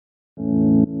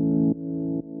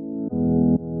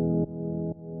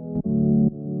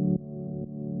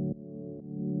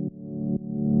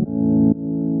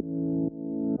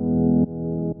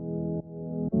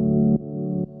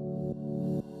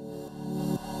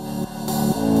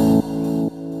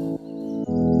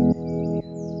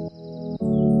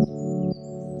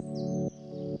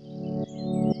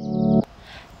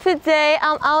Today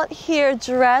I'm out here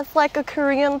dressed like a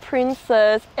Korean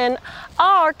princess in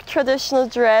our traditional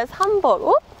dress,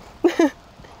 Hanbok,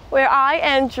 where I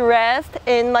am dressed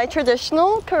in my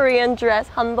traditional Korean dress,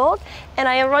 Hanbok, and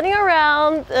I am running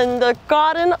around in the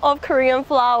garden of Korean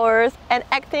flowers and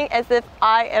acting as if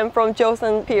I am from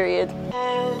Joseon period.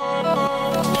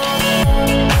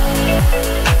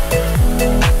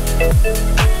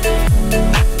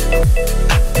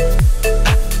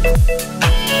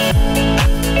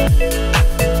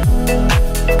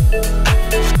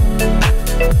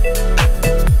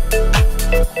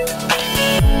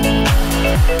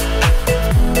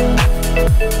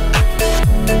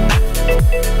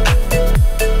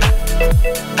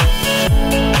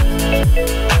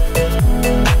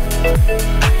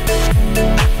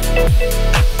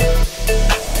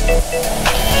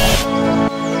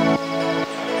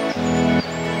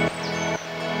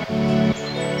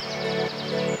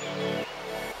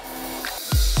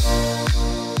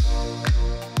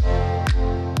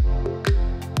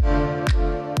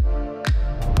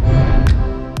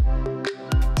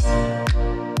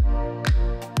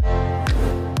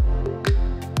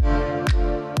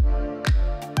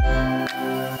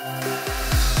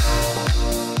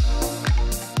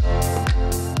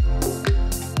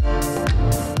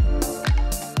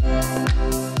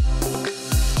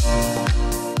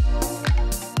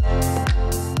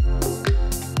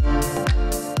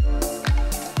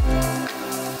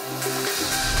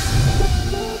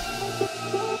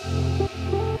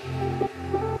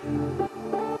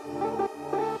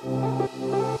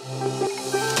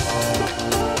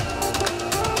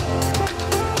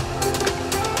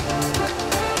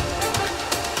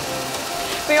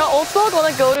 We are also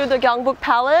going to go to the Gyeongbokgung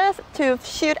Palace to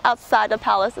shoot outside the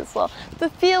palace as well, to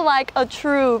feel like a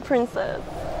true princess.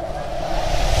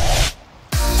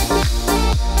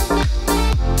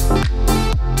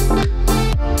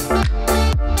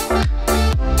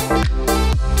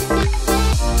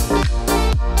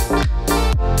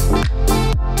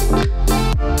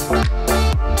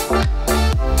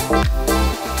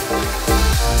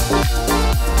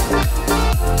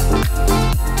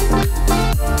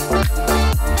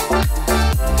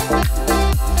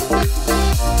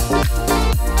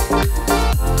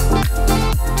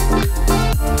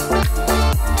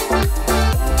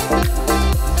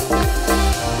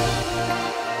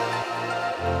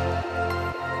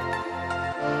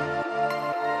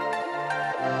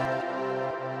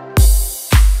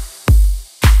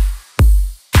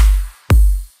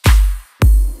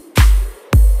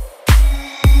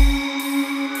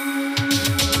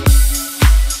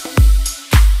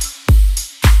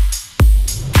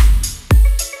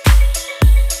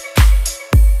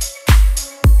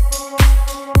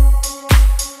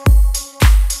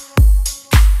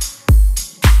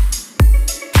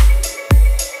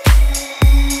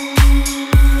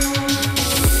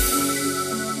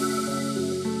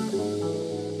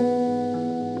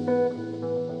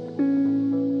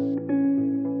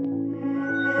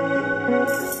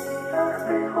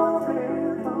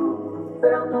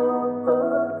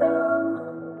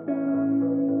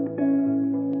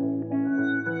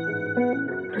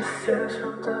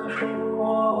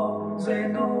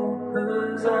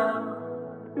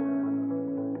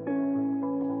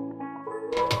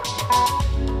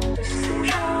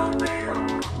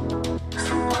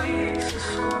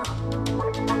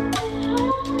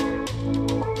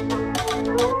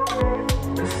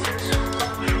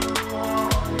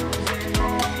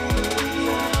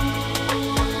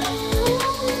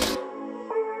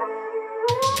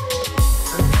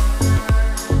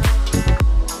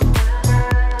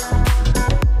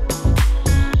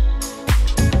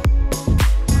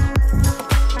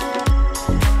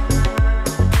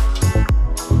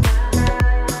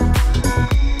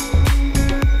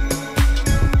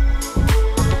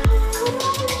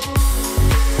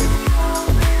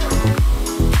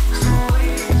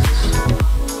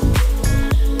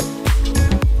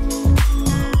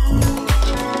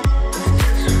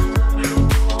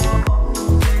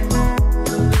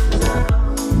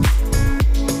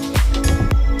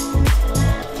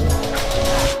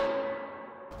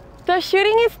 The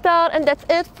shooting is done, and that's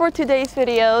it for today's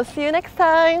video. See you next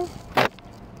time!